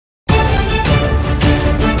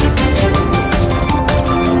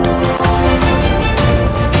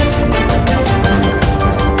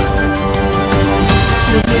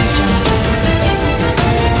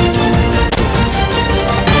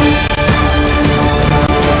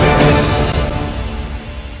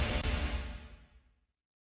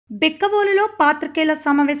బిక్కవోలులో పాత్రికేయుల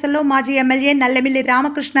సమావేశంలో మాజీ ఎమ్మెల్యే నల్లమిల్లి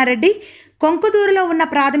రామకృష్ణారెడ్డి, కొంకుదూరులో ఉన్న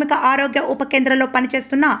ప్రాథమిక ఆరోగ్య ఉప కేంద్రంలో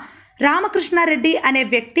పనిచేస్తున్న రామకృష్ణారెడ్డి అనే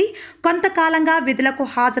వ్యక్తి కొంతకాలంగా విధులకు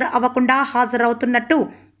హాజరు అవ్వకుండా హాజరవుతున్నట్టు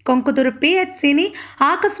కొంకుదూరు పిహెచ్సిని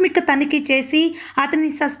ఆకస్మిక తనిఖీ చేసి అతన్ని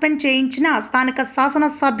సస్పెండ్ చేయించిన స్థానిక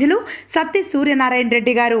శాసనసభ్యులు సత్తి సూర్యనారాయణ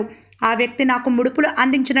రెడ్డి గారు. ఆ వ్యక్తి నాకు ముడుపులు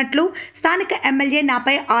అందించినట్లు స్థానిక ఎమ్మెల్యే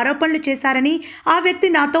నాపై ఆరోపణలు చేశారని, ఆ వ్యక్తి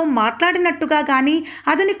నాతో మాట్లాడినట్టుగా కానీ,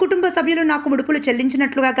 అతని కుటుంబ సభ్యులు నాకు ముడుపులు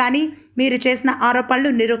చెల్లించినట్లుగా కానీ మీరు చేసిన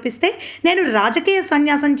ఆరోపణలు నిరూపిస్తే నేను రాజకీయ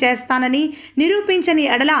సన్యాసం చేస్తానని, నిరూపించని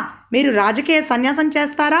ఎడల మీరు రాజకీయ సన్యాసం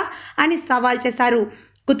చేస్తారా అని సవాల్ చేశారు.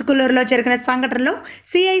 కుతుకులూరులో జరిగిన సంఘటనలో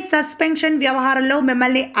సిఐ సస్పెన్షన్ వ్యవహారంలో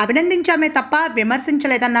మిమ్మల్ని అభినందించామే తప్ప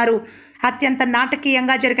విమర్శించలేదన్నారు. అత్యంత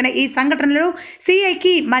నాటకీయంగా జరిగిన ఈ సంఘటనలో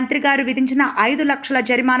సిఐకి మంత్రి గారు విధించిన 5 లక్షల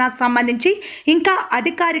జరిమానా సంబంధించి ఇంకా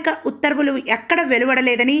అధికారిక ఉత్తర్వులు ఎక్కడ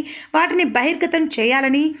వెలువడలేదని, వాటిని బహిర్గతం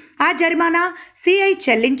చేయాలని, ఆ జరిమానా సిఐ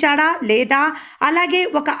చెల్లించాడా లేదా, అలాగే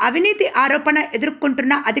ఒక అవినీతి ఆరోపణ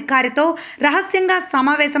ఎదుర్కొంటున్న అధికారితో రహస్యంగా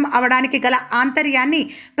సమావేశం అవడానికి గల ఆంతర్యాన్ని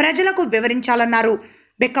ప్రజలకు వివరించాలన్నారు.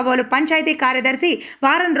 బిక్కవోలు పంచాయతీ కార్యదర్శి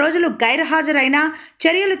వారం రోజులు గైర్హాజరైన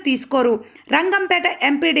చర్యలు తీసుకోరు. రంగంపేట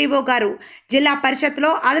ఎంపీడీఓ గారు జిల్లా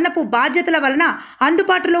పరిషత్లో అదనపు బాధ్యతల వలన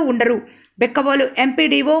అందుబాటులో ఉండరు. బిక్కవోలు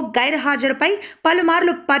ఎంపీడీఓ గైర్హాజరుపై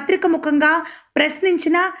పలుమార్లు పత్రిక ముఖంగా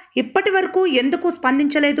ప్రశ్నించినా ఇప్పటి వరకు ఎందుకు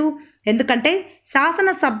స్పందించలేదు? ఎందుకంటే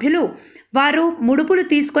శాసనసభ్యులు వారు ముడుపులు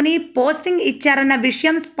తీసుకొని పోస్టింగ్ ఇచ్చారన్న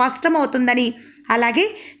విషయం స్పష్టమవుతుందని, అలాగే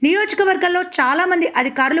నియోజకవర్గంలో చాలామంది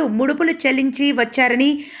అధికారులు ముడుపులు చెల్లించి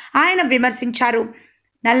వచ్చారని ఆయన విమర్శించారు.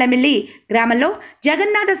 నల్లమిల్లి గ్రామంలో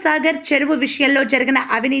జగన్నాథ సాగర్ చెరువు విషయంలో జరిగిన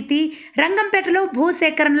అవినీతి, రంగంపేటలో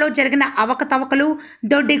భూసేకరణలో జరిగిన అవకతవకలు,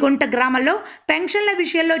 దొడ్డిగుంట గ్రామంలో పెన్షన్ల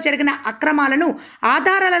విషయంలో జరిగిన అక్రమాలను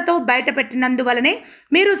ఆధారాలతో బయటపెట్టినందువలనే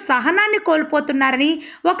మీరు సహనాన్ని కోల్పోతున్నారని,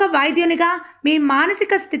 ఒక వైద్యునిగా మీ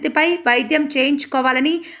మానసిక స్థితిపై వైద్యం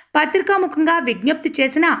చేయించుకోవాలని పత్రికాముఖంగా విజ్ఞప్తి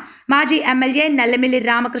చేసిన మాజీ ఎమ్మెల్యే నల్లమిల్లి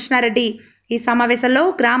రామకృష్ణారెడ్డి. ఈ సమావేశంలో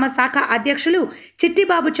గ్రామ శాఖ అధ్యక్షులు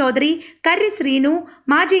చిట్టిబాబు చౌదరి, కర్రి శ్రీను,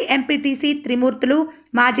 మాజీ ఎంపీటీసీ త్రిమూర్తులు,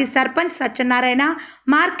 మాజీ సర్పంచ్ సత్యనారాయణ,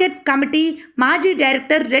 మార్కెట్ కమిటీ మాజీ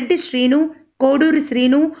డైరెక్టర్ రెడ్డి శ్రీను, కోడూరి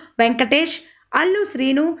శ్రీను, వెంకటేష్, అల్లు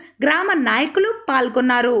శ్రీను, గ్రామ నాయకులు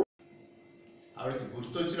పాల్గొన్నారు. ఆవిడకి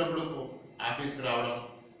గుర్తొచ్చినప్పుడు ఆఫీస్కి రావడం,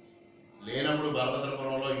 లేనప్పుడు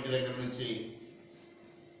బలభద్రపురంలో ఇంటి దగ్గర నుంచి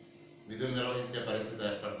విధులు నిర్వహించే పరిస్థితి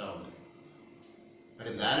ఏర్పడతా ఉంది.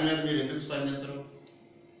 మరి దాని మీద మీరు ఎందుకు స్పందించరు?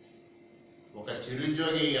 ఒక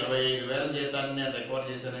చిరుద్యోగి 25,000 జీతాన్ని నేను రికవర్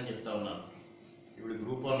చేశానని చెప్తా ఉన్నాను. ఇప్పుడు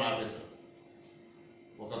గ్రూప్ 1 ఆఫీసర్,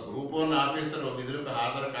 ఒక గ్రూప్ 1 ఆఫీసర్ విధులకు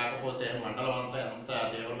హాజరు కాకపోతే మండలం అంతా ఎంత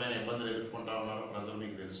తీవ్రమైన ఇబ్బందులు ఎదుర్కొంటా ఉన్నారో ప్రజలు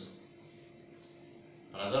మీకు తెలుసు.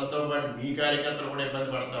 ప్రజలతో పాటు మీ కార్యకర్తలు కూడా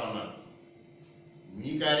ఇబ్బంది పడతా ఉన్నారు.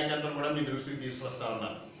 మీ కార్యకర్తలు కూడా మీ దృష్టికి తీసుకొస్తా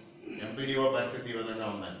ఉన్నారు. ఎంపీడీఓ పరిస్థితి ఈ విధంగా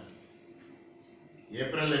ఉందని.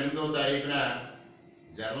 ఏప్రిల్ 8వ తారీఖున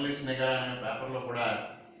జర్నలిస్ట్ నిఘా అనే పేపర్లో కూడా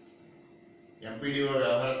ఎంపీడీఓ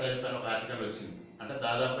వ్యవహార శైలిపైన ఒక ఆర్టికల్ వచ్చింది. అంటే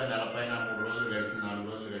దాదాపు 3 రోజులు గడిచింది, 4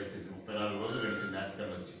 రోజులు గడిచింది, 34 రోజులు గడిచింది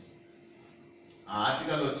ఆర్టికల్ వచ్చి. ఆ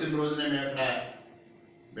ఆర్టికల్ వచ్చిన రోజునే మేము ఇక్కడ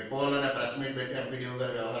బిక్కవోలులోనే ప్రెస్ మీట్ పెట్టి ఎంపీడీఓ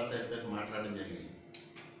గారి వ్యవహార శైలిపై మాట్లాడడం జరిగింది.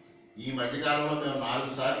 ఈ మధ్యకాలంలో మేము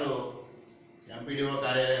 4 సార్లు ఎంపీడీఓ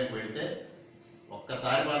కార్యాలయానికి వెళితే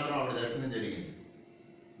ఒక్కసారి మాత్రం ఆవిడ దర్శనం జరిగింది.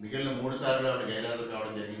 మిగిలిన 3 సార్లు ఆవిడ గైర్హాజరు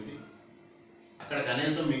కావడం జరిగింది. అక్కడ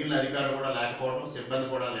కనీసం మిగిలిన అధికారులు కూడా లేకపోవడం, సిబ్బంది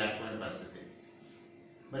కూడా లేకపోయిన పరిస్థితి.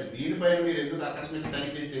 మరి దీనిపైన మీరు ఎందుకు ఆకస్మిక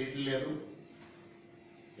తనిఖీ చేయటం లేదు?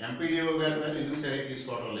 ఎంపీడీఓ గారి పైన ఎందుకు చర్య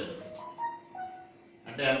తీసుకోవడం లేదు?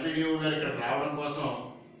 అంటే ఎంపీడీఓ గారు ఇక్కడికి రావడం కోసం,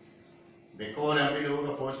 బిక్కవోలు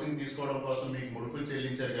ఎంపీడీఓగా పోస్టింగ్ తీసుకోవడం కోసం మీకు ముడుపులు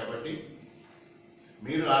చెల్లించారు కాబట్టి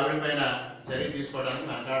మీరు ఆవిడ పైన చర్య తీసుకోవడానికి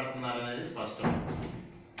వెనకాడుతున్నారనేది స్పష్టం.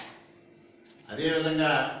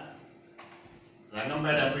 అదేవిధంగా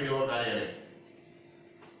రంగంపేట ఎంపీడీఓ కార్యాలయం,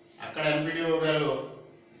 అక్కడ ఎంపీడీఓ గారు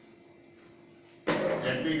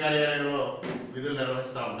జడ్పీ కార్యాలయంలో విధులు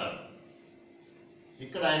నిర్వహిస్తూ ఉంటారు.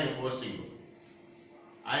 ఇక్కడ ఆయనకు పోస్టింగ్,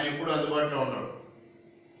 ఆయన ఎప్పుడు అందుబాటులో ఉండరు,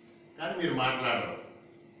 కానీ మీరు మాట్లాడరు.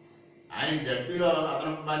 ఆయనకి జడ్పీలో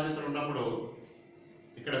అదనపు బాధ్యతలు ఉన్నప్పుడు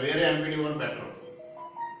ఇక్కడ వేరే ఎంపీడీఓని పెట్టరు.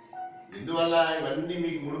 ఇందువల్ల ఇవన్నీ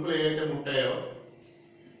మీకు ముడుపులు ఏవైతే ముట్టాయో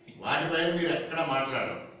వాటిపైన మీరు ఎక్కడ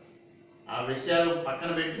మాట్లాడరు. ఆ విషయాలు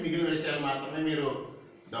పక్కన పెట్టి మిగిలిన విషయాలు మాత్రమే మీరు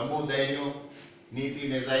దమ్ము, ధైర్యం, నీతి,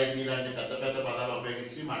 నిజాయితీ లాంటి పెద్ద పెద్ద పదాలు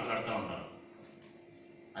ఉపయోగించి మాట్లాడుతూ ఉంటారు.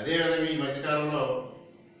 అదేవిధంగా ఈ మధ్యకాలంలో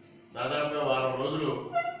దాదాపుగా వారం రోజులు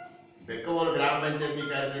బిక్కవోలు గ్రామ పంచాయతీ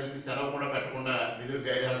కార్యదర్శి సెలవు కూడా పెట్టకుండా విధులు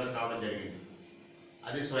గైర్హాజరు కావడం జరిగింది.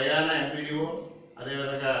 అది స్వయాన ఎంపీడీఓ,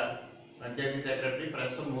 అదేవిధంగా పంచాయతీ సెక్రటరీ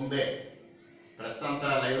ప్రెస్ ముందే ప్రెస్ అంతా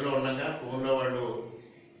లైవ్లో ఉండగా ఫోన్లో వాళ్ళు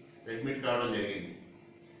అడ్మిట్ కావడం జరిగింది.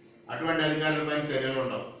 అటువంటి అధికారులపై చర్యలు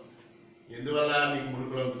ఉండవు. ఎందువల్ల? మీకు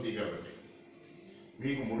ముడుపులు అందుతాయి కాబట్టి.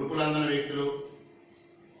 మీకు ముడుపులు అందని వ్యక్తులు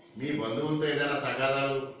మీ బంధువులతో ఏదైనా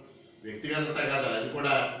తగాదాలు, వ్యక్తిగత తగాదాలు, అది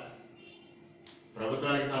కూడా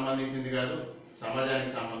ప్రభుత్వానికి సంబంధించింది కాదు,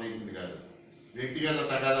 సమాజానికి సంబంధించింది కాదు, వ్యక్తిగత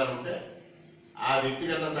తగాదాలు ఉంటే ఆ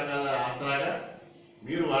వ్యక్తిగత తగాదాల ఆసరాగా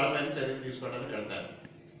మీరు వాళ్ళపైన చర్యలు తీసుకోవడానికి వెళ్తారు.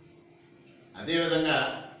 అదేవిధంగా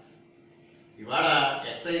ఇవాళ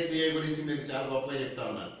ఎక్సైసిఏ గురించి మీరు చాలా గొప్పగా చెప్తా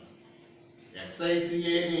ఉన్నారు.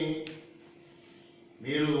 ఎక్సైసిఏని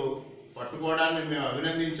మీరు పట్టుకోవడాన్ని మేము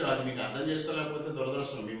అభినందించాం. అది మీకు అర్థం చేసుకోలేకపోతే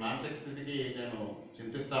దురదృష్టం. మీ మానసిక స్థితికి నేను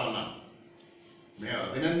చింతిస్తూ ఉన్నాను. మేము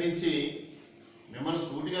అభినందించి మిమ్మల్ని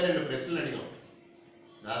సూటిగా 2 ప్రశ్నలు అడిగాం.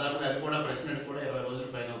 దాదాపుగా అది కూడా ప్రశ్న అడిగి కూడా 20 రోజుల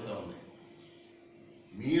పైన అవుతూ ఉంది.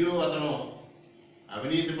 మీరు అతను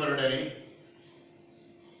అవినీతిపరుడని,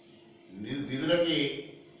 విధులకి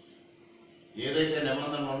ఏదైతే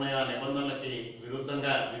నిబంధనలు ఉన్నాయో ఆ నిబంధనలకి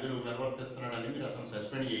విరుద్ధంగా విధులు నిర్వర్తిస్తున్నాడని మీరు అతను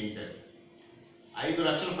సస్పెండ్ చేయించారు. 5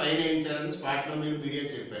 లక్షలు ఫైన్ వేయించారని స్పాట్లో మీరు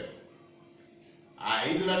మీడియాకి చెప్పారు. ఆ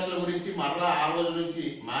 5 లక్షల గురించి మరలా ఆ రోజు నుంచి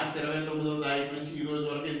మార్చి 29వ తారీఖు నుంచి ఈ రోజు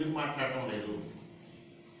వరకు ఎందుకు మాట్లాడటం లేదు?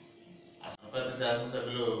 అనపర్తి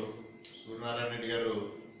శాసనసభ్యులు సూర్యనారాయణ రెడ్డి గారు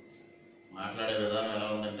మాట్లాడే విధానం ఎలా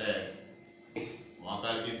ఉందంటే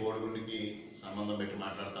మోకాలికి బోడిగుండికి సంబంధం పెట్టి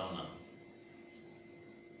మాట్లాడుతూ ఉన్నారు.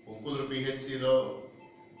 కొంకుదురు పిహెచ్సిలో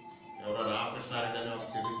ఎవరో రామకృష్ణారెడ్డి అనే ఒక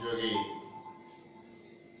చిరుద్యోగి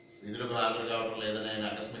విధులకు హాజరు కావడం లేదని ఆయన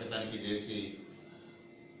ఆకస్మిక తనిఖీ చేసి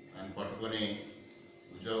దాన్ని పట్టుకొని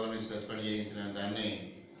ఉద్యోగం నుంచి సస్పెండ్ చేయించిన దాన్ని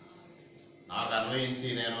నాకు అన్వయించి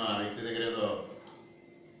నేను ఆ వ్యక్తి దగ్గర ఏదో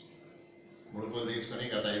ముడుపులు తీసుకొని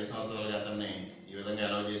గత 5 సంవత్సరాలుగా అతన్ని ఈ విధంగా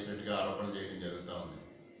అలౌ చేసినట్టుగా ఆరోపణలు చేయడం జరుగుతూ ఉంది.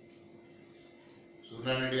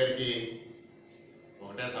 సూర్యనారాయణ రెడ్డి గారికి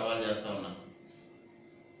ఒకటే సవాల్ చేస్తూ ఉన్నా,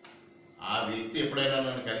 ఆ వ్యక్తి ఎప్పుడైనా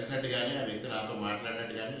నన్ను కలిసినట్టు కానీ, ఆ వ్యక్తి నాతో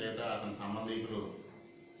మాట్లాడినట్టు కానీ, లేదా అతని సంబంధికులు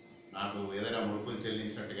నాకు ఏదైనా ముడుపులు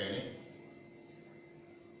చెల్లించినట్టు కానీ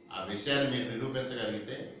ఆ విషయాన్ని మీరు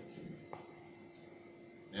నిరూపించగలిగితే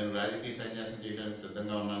నేను రాజకీయ సన్యాసం చేయడానికి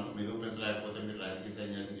సిద్ధంగా ఉన్నాను. నిరూపించలేకపోతే మీరు రాజకీయ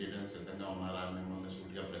సన్యాసం చేయడానికి సిద్ధంగా ఉన్నారా అని మిమ్మల్ని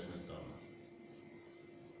సూటిగా ప్రశ్నిస్తా ఉన్నాను.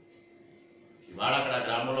 ఇవాళ అక్కడ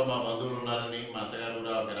గ్రామంలో మా బంధువులు ఉన్నారని, మా అత్తగారు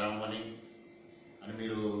కూడా ఒక గ్రామం అని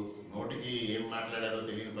మీరు నోటికి ఏం మాట్లాడారో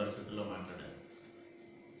తెలియని పరిస్థితుల్లో మాట్లాడారు.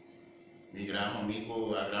 మీ గ్రామం, మీకు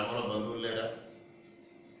ఆ గ్రామంలో బంధువులు లేరా?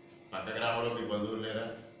 పక్క గ్రామంలో మీ బంధువులు లేరా?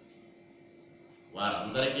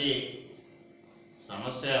 వారందరికీ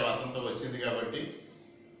సమస్య అతనితో వచ్చింది కాబట్టి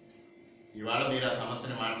ఇవాళ మీరు ఆ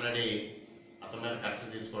సమస్యని మాట్లాడి అతని మీద కక్ష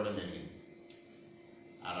తీర్చుకోవడం జరిగింది.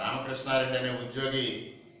 ఆ రామకృష్ణారెడ్డి అనే ఉద్యోగి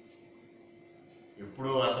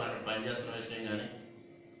ఎప్పుడూ అతను అక్కడ పనిచేస్తున్న విషయం కానీ,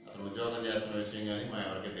 అతను ఉద్యోగం చేస్తున్న విషయం కానీ మా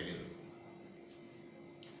ఎవరికీ తెలియదు.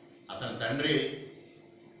 అతని తండ్రి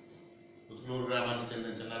ఉత్కూరు గ్రామానికి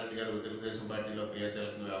చెందిన చిన్నారెడ్డి గారు తెలుగుదేశం పార్టీలో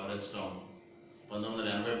క్రియాశీలకంగా వ్యవహరించడం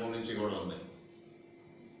 1983 నుంచి కూడా ఉంది.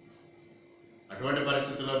 అటువంటి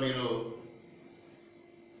పరిస్థితుల్లో మీరు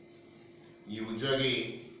ఈ ఉద్యోగి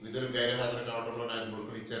విధులకు గైర్హాజరు కావడంలో నాకు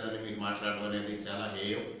ముడుపులు ఇచ్చారని మీరు మాట్లాడడం అనేది చాలా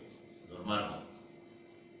హేయం, దుర్మార్గం.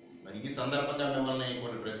 మరి ఈ సందర్భంగా మిమ్మల్ని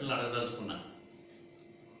కొన్ని ప్రశ్నలు అడగదలుచుకున్నా.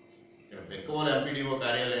 ఇక్కడ బెక్కవోలు ఎంపీడీఓ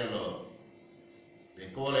కార్యాలయంలో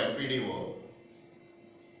బెక్కవోలు ఎంపీడీఓ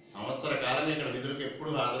సంవత్సర కాలంగా ఇక్కడ విధులకు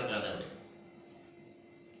ఎప్పుడూ హాజరు కాదు.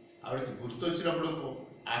 ఆవిడకి గుర్తొచ్చినప్పుడు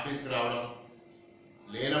ఆఫీస్కి రావడం,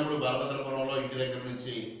 లేనప్పుడు బలభద్రపురంలో ఇంటి దగ్గర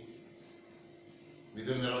నుంచి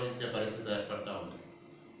విధులు నిర్వహించే పరిస్థితి ఏర్పడతా ఉంది.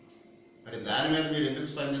 మరి దాని మీద మీరు ఎందుకు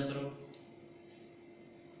స్పందించరు?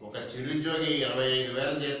 ఒక చిరుద్యోగి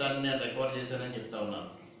 25,000 జీతాన్ని నేను రికవర్ చేశానని చెప్తా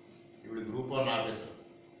ఉన్నాను. ఇప్పుడు గ్రూప్ 1 ఆఫీసర్,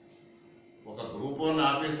 ఒక గ్రూప్ 1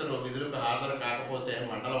 ఆఫీసర్ విధులకు హాజరు కాకపోతే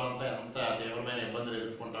మండలం అంతా ఎంత తీవ్రమైన ఇబ్బందులు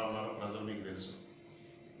ఎదుర్కొంటా ఉన్నారో ప్రజలు మీకు తెలుసు.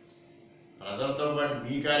 ప్రజలతో పాటు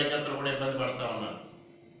మీ కార్యకర్తలు కూడా ఇబ్బంది పడతా ఉన్నారు.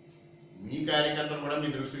 మీ కార్యకర్తలు కూడా మీ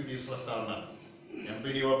దృష్టికి తీసుకొస్తా ఉన్నారు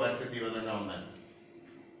ఎంపీడీఓ పరిస్థితి ఈ విధంగా ఉందని.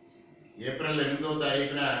 ఏప్రిల్ 8వ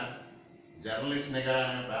తారీఖున జర్నలిస్ట్ నిఘా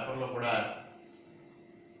అనే పేపర్లో కూడా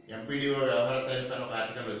ఎంపీడీఓ వ్యవహార శైలిపై ఒక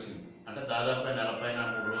ఆర్టికల్ వచ్చింది. అంటే దాదాపుగా నెల పైన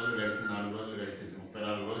 3 రోజులు గడిచింది, 4 రోజులు గడిచింది,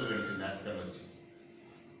 34 రోజులు గడిచింది ఆర్టికల్ వచ్చి.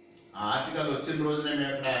 ఆ ఆర్టికల్ వచ్చిన రోజునే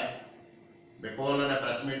మేము ఇక్కడ బెక్కవోలులోనే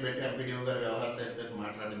ప్రెస్ మీట్ పెట్టి ఎంపీడీఓ గారి వ్యవహార శైలిపై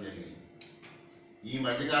మాట్లాడడం జరిగింది. ఈ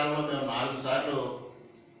మధ్యకాలంలో మేము 4 సార్లు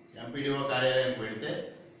ఎంపీడీఓ కార్యాలయానికి వెళితే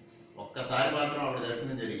ఒక్కసారి మాత్రం ఆవిడ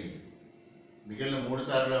దర్శనం జరిగింది. మిగిలిన 3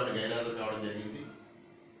 సార్లు ఆవిడ గైర్హాజరు కావడం జరిగింది.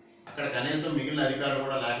 అక్కడ కనీసం మిగిలిన అధికారులు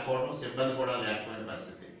కూడా లేకపోవడం, సిబ్బంది కూడా లేకపోయిన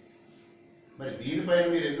పరిస్థితి. మరి దీనిపైన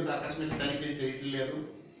మీరు ఎందుకు ఆకస్మిక తనిఖీలు చేయటం లేదు?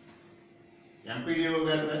 ఎంపీడీఓ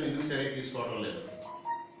గారి పైన ఎందుకు చర్య తీసుకోవడం లేదు?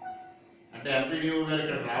 అంటే ఎంపీడీఓ గారు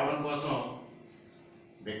ఇక్కడికి రావడం కోసం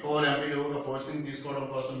బెక్కవోలు ఎంపీడీఓగా పోస్టింగ్ తీసుకోవడం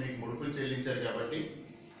కోసం మీకు ముడుపులు చెల్లించారు కాబట్టి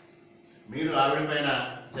మీరు ఆవిడ పైన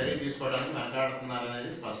చర్య తీసుకోవడానికి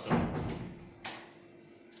వెనకాడుతున్నారనేది స్పష్టం.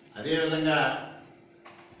 అదేవిధంగా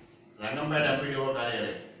రంగంపేట ఎంపీడీఓ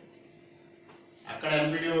కార్యాలయం, అక్కడ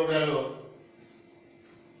ఎంపీడీఓ గారు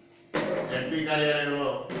జడ్పీ కార్యాలయంలో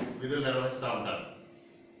విధులు నిర్వహిస్తూ ఉంటారు.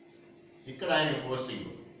 ఇక్కడ ఆయనకు పోస్టింగ్,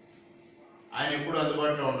 ఆయన ఎప్పుడు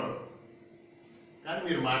అందుబాటులో ఉండరు, కానీ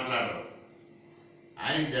మీరు మాట్లాడరు.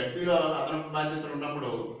 ఆయనకి జడ్పీలో అదనపు బాధ్యతలు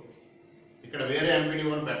ఉన్నప్పుడు ఇక్కడ వేరే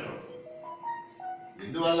ఎంపీడీఓని పెట్టరు.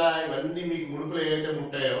 ఇందువల్ల ఇవన్నీ మీకు ముడుపులు ఏవైతే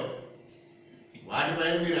ముట్టాయో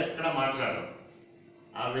వాటిపైన మీరు ఎక్కడ మాట్లాడరు.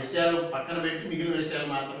 ఆ విషయాలు పక్కన పెట్టి మిగిలిన విషయాలు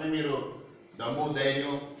మాత్రమే మీరు దమ్ము,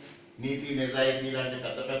 ధైర్యం, నీతి, నిజాయితీ లాంటి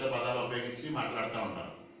పెద్ద పెద్ద పదాలు ఉపయోగించి మాట్లాడుతూ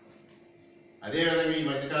ఉంటారు. అదేవిధంగా ఈ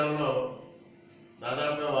మధ్యకాలంలో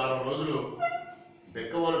దాదాపుగా వారం రోజులు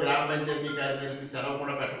బెక్కవోలు గ్రామ పంచాయతీ కార్యదర్శి సెలవు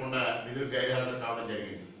కూడా పెట్టకుండా విధులు గైర్హాజరు కావడం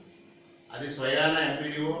జరిగింది. అది స్వయాన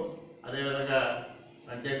ఎంపీడీఓ, అదేవిధంగా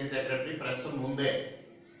పంచాయతీ సెక్రటరీ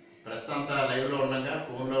ప్రెస్ అంతా లైవ్లో ఉండగా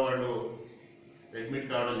ఫోన్లో వాళ్ళు అడ్మిట్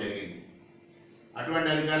కావడం జరిగింది. అటువంటి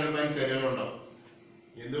అధికారులపై చర్యలు ఉండవు.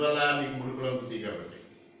 ఎందువల్ల మీకు ముడుపులు అందుతాయి కాబట్టి.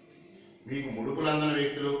 మీకు ముడుపులు అందని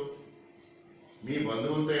వ్యక్తులు, మీ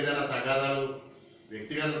బంధువులతో ఏదైనా తగాదాలు,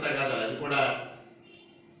 వ్యక్తిగత తగాదాలు, అది కూడా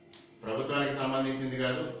ప్రభుత్వానికి సంబంధించింది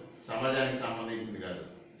కాదు, సమాజానికి సంబంధించింది కాదు,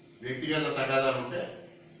 వ్యక్తిగత తగాదాలు ఉంటే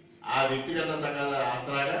ఆ వ్యక్తిగత తగాదాల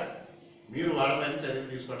ఆసరాగా మీరు వాళ్ళపైన చర్యలు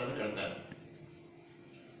తీసుకోవడానికి వెళ్తారు.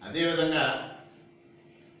 అదేవిధంగా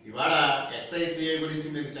ఇవాళ ఎక్స్ఐసిఏ గురించి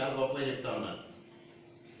మీరు చాలా గొప్పగా చెప్తా ఉన్నారు.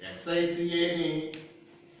 ఎక్స్ఐసిఏని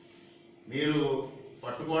మీరు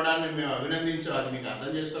పట్టుకోవడాన్ని మేము అభినందించాం. అది మీకు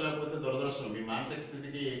అర్థం చేసుకోలేకపోతే దురదృష్టం. మీ మానసిక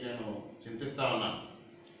స్థితికి నేను చింతిస్తూ ఉన్నాను.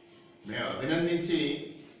 మేము అభినందించి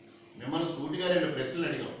మిమ్మల్ని సూటిగా 2 ప్రశ్నలు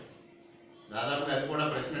అడిగాం. దాదాపుగా అది కూడా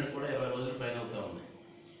ప్రశ్న అడిగి కూడా 20 రోజుల పైన అవుతా ఉంది.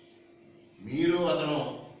 మీరు అతను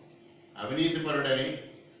అవినీతిపరుడని,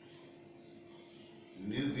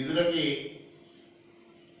 విధులకి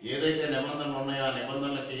ఏదైతే నిబంధనలు ఉన్నాయో ఆ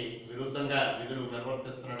నిబంధనలకి విరుద్ధంగా విధులు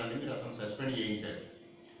నిర్వర్తిస్తున్నాడని మీరు అతను సస్పెండ్ చేయించారు.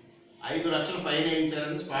 5 లక్షలు ఫైన్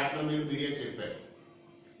వేయించారని స్పాట్లో మీరు మీడియాకి చెప్పారు.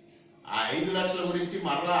 ఆ 5 లక్షల గురించి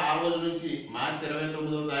మరలా ఆ రోజు నుంచి మార్చి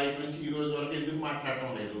 29వ తారీఖు నుంచి ఈ రోజు వరకు ఎందుకు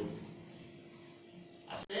మాట్లాడటం లేదు?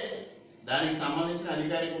 అసలే దానికి సంబంధించిన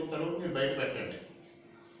అధికారిక ఉత్తర్వులు మీరు బయట పెట్టండి.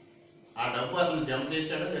 ఆ డబ్బు అతను జమ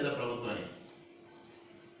చేశాడా లేదా ప్రభుత్వానికి?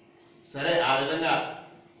 సరే, ఆ విధంగా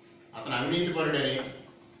అతను అవినీతిపరుడని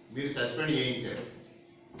మీరు సస్పెండ్ చేయించారు.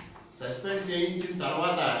 సస్పెండ్ చేయించిన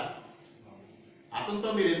తర్వాత అతనితో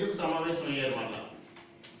మీరు ఎందుకు సమావేశం అయ్యారు? మళ్ళా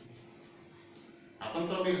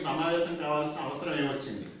అతనితో మీరు సమావేశం కావాల్సిన అవసరం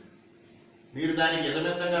ఏమొచ్చింది? మీరు దానికి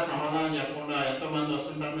ఎదమెత్తగా సమాధానం చెప్పకుండా ఎంతోమంది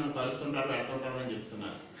వస్తుంటారు, నన్ను కలుస్తుంటారు, వెళ్తుంటారు అని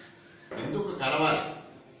చెప్తున్నారు. ఎందుకు కలవాలి?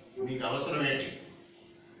 మీకు అవసరం ఏంటి?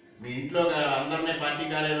 మీ ఇంట్లో అందరినీ పార్టీ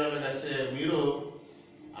కార్యాలయంలో కలిసే మీరు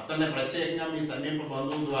అతన్ని ప్రత్యేకంగా మీ సమీప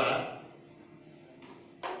బంధువుల ద్వారా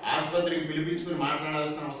ఆసుపత్రికి పిలిపించుకుని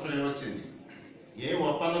మాట్లాడాల్సిన అవసరం ఏమొచ్చింది? ఏం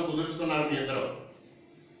ఒప్పందం కుదుర్చుకున్నారు మీ ఇద్దరు?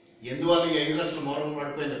 ఎందువల్ల ఈ 5 లక్షలు మూలం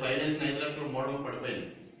పడిపోయింది? ఫైనాన్స్ 5 లక్షలు మూలం పడిపోయింది.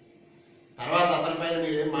 తర్వాత అతని పైన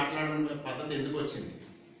మీరేం మాట్లాడడం పద్ధతి ఎందుకు వచ్చింది?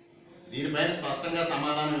 దీనిపైన స్పష్టంగా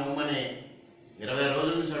సమాధానం ఇవ్వమని 20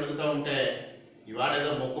 రోజుల నుంచి అడుగుతూ ఉంటే ఇవాళ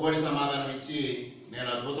ఏదో మొక్కుబడి సమాధానం ఇచ్చి నేను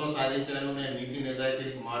అద్భుతం సాధించాను, నేను నీతి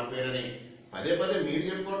నిజాయితీకి మారిపోయారని పదే మీరు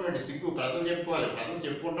చెప్పుకోవడం సిగ్గు. ప్రజలు చెప్పుకోవాలి. ప్రజలు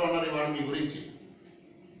చెప్పుకుంటూ ఉన్నారు ఇవాళ మీ గురించి.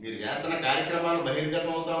 మీరు చేస్తున్న కార్యక్రమాలు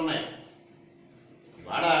బహిర్గతం అవుతూ ఉన్నాయి.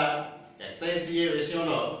 ఇవాళ ఎక్స్ఐసిఏ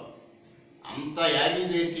విషయంలో అంత యాగం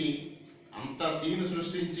చేసి, అంత సీన్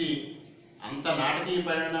సృష్టించి, అంత నాటకీయ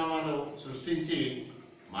పరిణామాలు సృష్టించి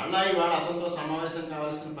మళ్ళా ఇవాళ అతనితో సమావేశం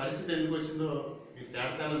కావాల్సిన పరిస్థితి ఎందుకు వచ్చిందో మీరు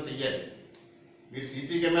తేటతెల్లం చెయ్యాలి. మీరు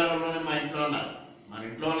సీసీ కెమెరాలోనే మా ఇంట్లో ఉన్నారు. మన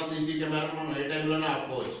ఇంట్లో ఉన్న సీసీ కెమెరాలు మనం ఏ టైంలోనే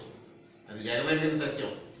ఆపుకోవచ్చు. అది జగమెరిగిన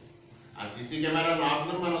సత్యం. ఆ సీసీ కెమెరాను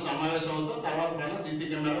ఆపుకుని మనం సమావేశం అవుతాం. తర్వాత మళ్ళీ సీసీ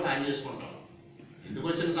కెమెరాలు ఆన్ చేసుకుంటాం. ఎందుకు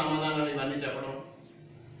వచ్చిన సమాధానాలు ఇవన్నీ చెప్పడం?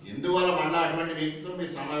 ఎందువల్ల మళ్ళీ అటువంటి వ్యక్తితో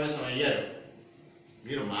మీరు సమావేశం అయ్యారు?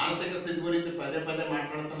 మీరు మానసిక స్థితి గురించి పదే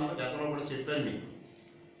మాట్లాడుతున్నారు. గతంలో కూడా చెప్పాను మీకు.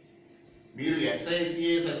 మీరు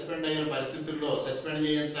ఎక్స్ఐసిఏ సస్పెండ్ అయిన పరిస్థితుల్లో సస్పెండ్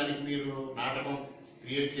చేయించడానికి మీరు నాటకం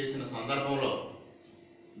క్రియేట్ చేసిన సందర్భంలో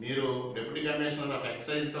మీరు డిప్యూటీ కమిషనర్ ఆఫ్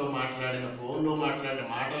ఎక్సైజ్తో మాట్లాడిన, ఫోన్లో మాట్లాడిన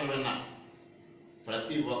మాటలు విన్న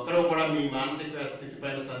ప్రతి ఒక్కరూ కూడా మీ మానసిక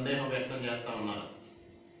స్థితిపైన సందేహం వ్యక్తం చేస్తూ ఉన్నారు.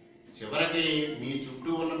 చివరికి మీ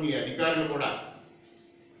చుట్టూ ఉన్న మీ అధికారులు కూడా,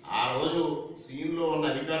 ఆ రోజు సీన్లో ఉన్న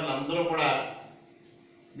అధికారులు అందరూ కూడా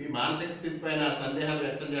మీ మానసిక స్థితిపైన సందేహాలు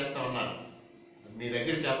వ్యక్తం చేస్తూ ఉన్నారు. మీ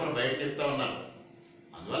దగ్గర చెప్పరు, బయట చెప్తా ఉన్నారు.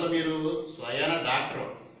 అందువల్ల మీరు స్వయాన డాక్టర్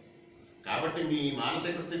కాబట్టి మీ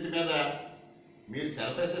మానసిక స్థితి మీద మీరు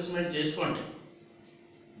సెల్ఫ్ అసెస్మెంట్ చేసుకోండి.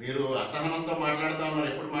 మీరు అసహనంతో మాట్లాడుతూ ఉన్నారు.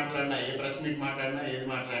 ఎప్పుడు మాట్లాడినా, ఏ ప్రెస్ మీట్ మాట్లాడినా, ఏది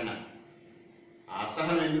మాట్లాడినా ఆ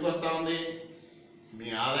అసహనం ఎందుకు వస్తూ ఉంది? మీ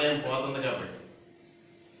ఆదాయం పోతుంది కాబట్టి.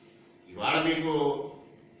 ఇవాళ మీకు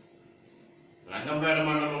రంగంపేట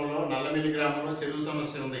మండలంలో నల్లమిల్లి గ్రామంలో చెరువు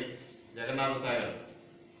సమస్య ఉంది, జగన్నాథ సాగర్.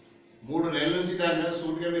 3 నెలల నుంచి దాని మీద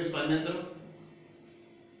సూటిగా మీరు స్పందించరు.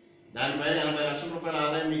 దానిపైన 80 లక్షల రూపాయల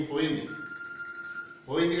ఆదాయం మీకు పోయింది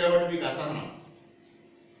కాబట్టి మీకు అసహనం.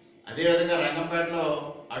 అదేవిధంగా రంగంపేటలో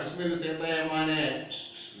అడుసుమిల్లి సీతాయమ్మ అనే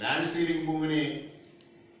ల్యాండ్ సీలింగ్ భూమిని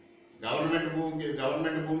గవర్నమెంట్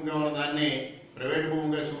భూమిగా ఉన్న దాన్ని ప్రైవేట్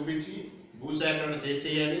భూమిగా చూపించి భూసేకరణ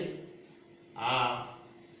చేసేయాలి. ఆ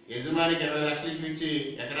యజమానికి 20 లక్షలు ఇప్పించి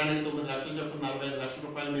ఎకరానికి 9 లక్షలు చొప్పున 45 లక్షల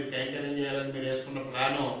రూపాయలు మీరు కైంకర్యం చేయాలని మీరు వేసుకున్న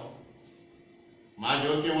ప్లాను మా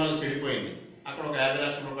జోక్యం వల్ల చెడిపోయింది. అక్కడ ఒక 50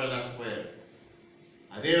 లక్షల రూపాయలు నష్టపోయారు.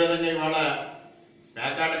 అదేవిధంగా ఇవాళ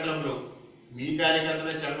పేకాట క్లబ్లు మీ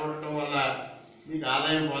కార్యకర్తలే చెడగొట్టడం వల్ల మీకు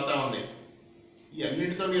ఆదాయం పోతా ఉంది. ఈ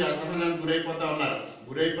అన్నిటితో మీరు అసహనానికి గురైపోతూ ఉన్నారు.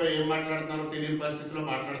 గురైపోయి ఏం మాట్లాడుతున్నారో తెలియని పరిస్థితిలో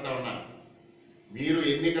మాట్లాడుతూ ఉన్నారు. మీరు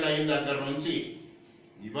ఎన్నికలు అయిన దగ్గర నుంచి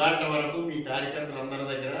ఇవాళ వరకు మీ కార్యకర్తలందరి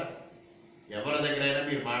దగ్గర ఎవరి దగ్గర అయినా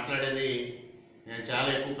మీరు మాట్లాడేది నేను చాలా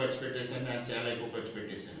ఎక్కువ ఖర్చు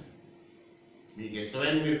పెట్టేశాను, మీకు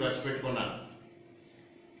ఇష్టమైంది మీరు ఖర్చు పెట్టుకున్నారు,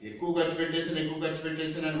 ఎక్కువ ఖర్చు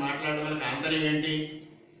పెట్టేసాను అని మాట్లాడడం వల్ల ఆంతర్యం ఏంటి?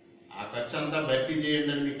 ఆ ఖర్చు అంతా భర్తీ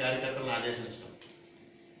చేయండి అని మీ కార్యకర్తలను ఆదేశించడం.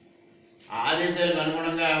 ఆ ఆదేశాలకు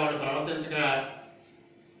అనుగుణంగా వాడు ప్రవర్తించక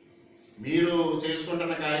మీరు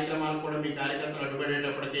చేసుకుంటున్న కార్యక్రమాలు కూడా మీ కార్యకర్తలు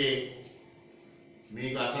అడ్డుపడేటప్పటికీ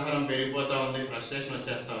మీకు అసహనం పెరిగిపోతూ ఉంది, ఫ్రస్ట్రేషన్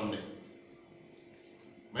వచ్చేస్తూ ఉంది.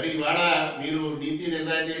 మరి ఇవాళ మీరు నీతి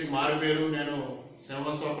నిజాయితీలకు మారుపేరు, నేను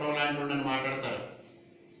సింహస్వప్నం లాంటి ఉండని మాట్లాడతారు.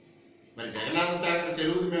 మరి జగన్నాథ సాగర్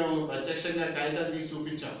చెరువుది మేము ప్రత్యక్షంగా కాగితాలు తీసి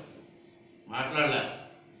చూపించాం, మాట్లాడలే.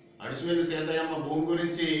 అడుసుమిల్లి సీతయ్యమ్మ భూమి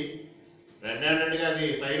గురించి రెడ్ హ్యాండెడ్గా అది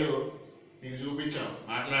ఫైలు మీకు చూపించాం,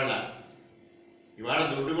 మాట్లాడలే. ఇవాళ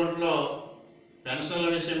దొడ్డుగుంటలో పెన్షన్ల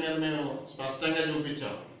విషయం మీద మేము స్పష్టంగా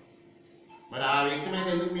చూపించాం. మరి ఆ వ్యక్తి మీద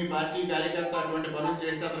ఎందుకు మీ పార్టీ కార్యకర్త అటువంటి పనులు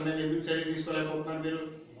చేస్తే అతని మీద ఎందుకు చర్య తీసుకోలేకపోతున్నారు? మీరు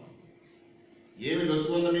ఏమి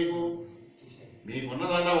లొసుకుందో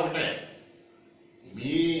మీకున్నదల్లా ఒకటే.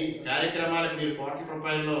 మీ కార్యక్రమాలకు మీరు కోట్ల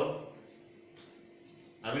రూపాయల్లో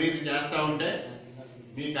అవినీతి చేస్తూ ఉంటే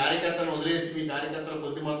మీ కార్యకర్తను వదిలేసి మీ కార్యకర్తలు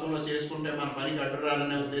కొద్ది మొత్తంలో చేసుకుంటే మన పనికి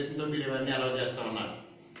అడ్డురాలనే ఉద్దేశంతో మీరు ఇవన్నీ అలౌ చేస్తూ ఉన్నారు.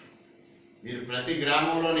 మీరు ప్రతి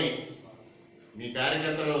గ్రామంలోని మీ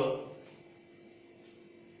కార్యకర్తలు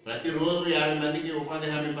ప్రతిరోజు 50 మందికి ఉపాధి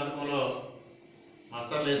హామీ పథకంలో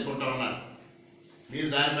మసాలు వేసుకుంటూ ఉన్నారు. మీరు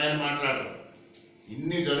దానిపైన మాట్లాడరు.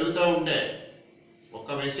 ఇన్ని జరుగుతూ ఉంటే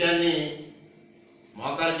ఒక్క విషయాన్ని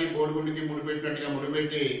మోకాలకి బోడిగుండికి ముడిపెట్టినట్టుగా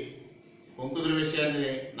ముడిపెట్టి కొంకుదురు విషయాన్ని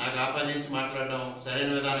నాకు ఆపాదించి మాట్లాడడం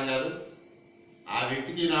సరైన విధానం కాదు. ఆ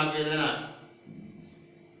వ్యక్తికి నాకు ఏదైనా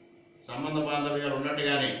సంబంధ బాంధవ్యాలు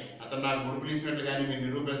ఉన్నట్టుగానే అతను నాకు ముడిపిలించినట్టు కానీ మీరు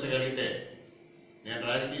నిరూపించగలిగితే నేను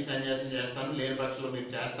రాజకీయ సన్యాసం చేస్తాను, లేని పక్షంలో మీరు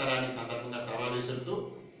చేస్తారా అని సందర్భంగా సవాల్ విసురుతూ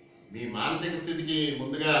మీ మానసిక స్థితికి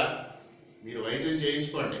ముందుగా మీరు వైద్యం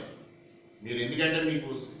చేయించుకోండి. మీరు ఎందుకంటే మీకు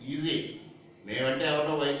ఈజీ, మేమంటే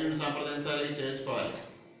ఎవరో వైద్యుడిని సంప్రదించాలని చేయించుకోవాలి.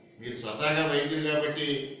 మీరు స్వతహాగా వైద్యులు కాబట్టి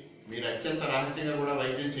మీరు అత్యంత రహస్యంగా కూడా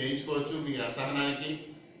వైద్యం చేయించుకోవచ్చు. మీ అసహనానికి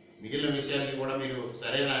మిగిలిన విషయాలకి కూడా మీరు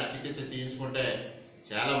సరైన చికిత్స తీయించుకుంటే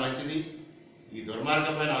చాలా మంచిది. ఈ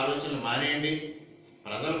దుర్మార్గమైన ఆలోచనలు మానేయండి.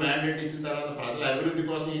 ప్రజలు మ్యాండేట్ ఇచ్చిన తర్వాత ప్రజల అభివృద్ధి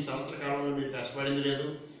కోసం ఈ సంవత్సర కాలంలో మీరు కష్టపడింది లేదు.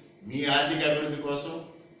 మీ ఆర్థిక అభివృద్ధి కోసం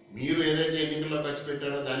మీరు ఏదైతే ఎన్నికల్లో ఖర్చు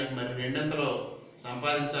పెట్టారో దానికి మరి 2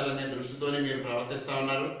 సంపాదించాలనే దృష్టితోనే మీరు ప్రవర్తిస్తూ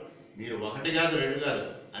ఉన్నారు. మీరు 1 కాదు 2 కాదు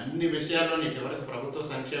అన్ని విషయాల్లోని చివరికి ప్రభుత్వ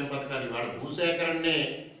సంక్షేమ పథకాలు ఇవాళ భూసేకరణనే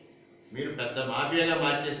మీరు పెద్ద మాఫియాగా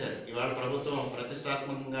మార్చేశారు. ఇవాళ ప్రభుత్వం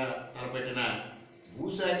ప్రతిష్టాత్మకంగా తలపెట్టిన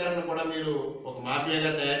భూసేకరణ కూడా మీరు ఒక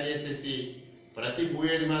మాఫియాగా తయారు చేసేసి ప్రతి భూ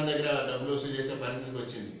యజమాని దగ్గర డబ్బులు వసూలు చేసే పరిస్థితికి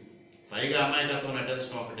వచ్చింది. పైగా అమాయకత్వం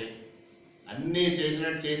నటించడం ఒకటి, అన్నీ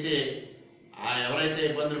చేసినట్టు చేసి ఎవరైతే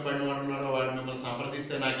ఇబ్బందులు పడిన వాడు ఉన్నారో వాడు మిమ్మల్ని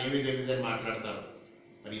సంప్రదిస్తే నాకేమీ తెలియదని మాట్లాడతారు.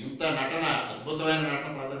 మరి ఇంత నటన, అద్భుతమైన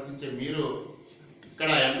నటన ప్రదర్శించే మీరు ఇక్కడ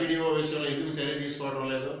ఎంపీడీఓ విషయంలో ఎందుకు చర్య తీసుకోవడం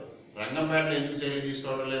లేదు, రంగంపేటలో ఎందుకు చర్య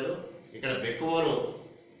తీసుకోవడం లేదు, ఇక్కడ బెక్కవోలు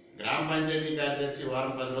గ్రామ పంచాయతీ కార్యదర్శి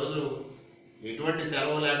వారం 10 రోజులు ఎటువంటి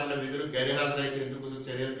సెలవు లేకుండా విధులకు గైర్హాజరైతే ఎందుకు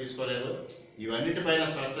చర్యలు తీసుకోలేదు, ఇవన్నిటిపైన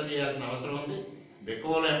స్పష్టం చేయాల్సిన అవసరం ఉంది.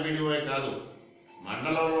 బెక్కవోలు ఎంపీడీఓ కాదు,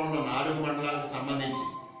 మండలంలో ఉన్న 4 మండలాలకు సంబంధించి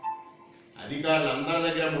అధికారులు అందరి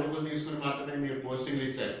దగ్గర ముడుపులు తీసుకుని మాత్రమే మీరు పోస్టింగ్లు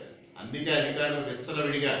ఇచ్చారు. అందుకే అధికారులు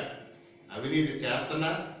విచ్చలవిడిగా అవినీతి చేస్తున్నా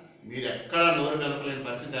మీరు ఎక్కడా నోరు మెదపలేని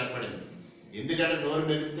పరిస్థితి ఏర్పడింది. ఎందుకంటే నోరు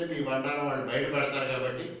మెదిపితే మీ బండారం వాళ్ళు బయటపడతారు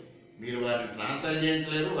కాబట్టి మీరు వారిని ట్రాన్స్ఫర్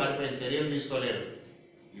చేయించలేరు, వారిపై చర్యలు తీసుకోలేరు.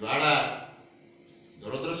 ఇవాళ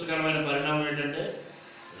దురదృష్టకరమైన పరిణామం ఏంటంటే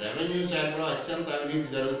రెవెన్యూ శాఖలో అత్యంత అవినీతి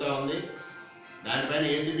జరుగుతూ ఉంది. దానిపైన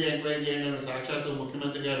ఏసీబీ ఎంక్వైరీ చేయండి అని సాక్షాత్తు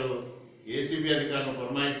ముఖ్యమంత్రి గారు ఏసీబీ అధికారులను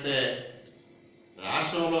పురమాయిస్తే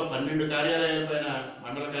రాష్ట్రంలో 12 కార్యాలయాలపైన,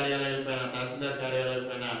 మండల కార్యాలయాలపైన, తహసీల్దార్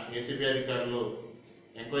కార్యాలయాలపైన ఏసీబీ అధికారులు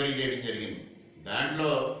ఎంక్వైరీ చేయడం జరిగింది.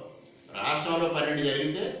 దాంట్లో రాష్ట్రంలో 12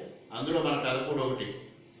 జరిగితే అందులో మన పెదపూడి ఒకటి.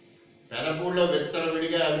 పెదపూడిలో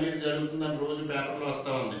విచ్చలవిడిగా అవినీతి జరుగుతుందని రోజు పేపర్లో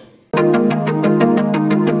వస్తూ ఉంది.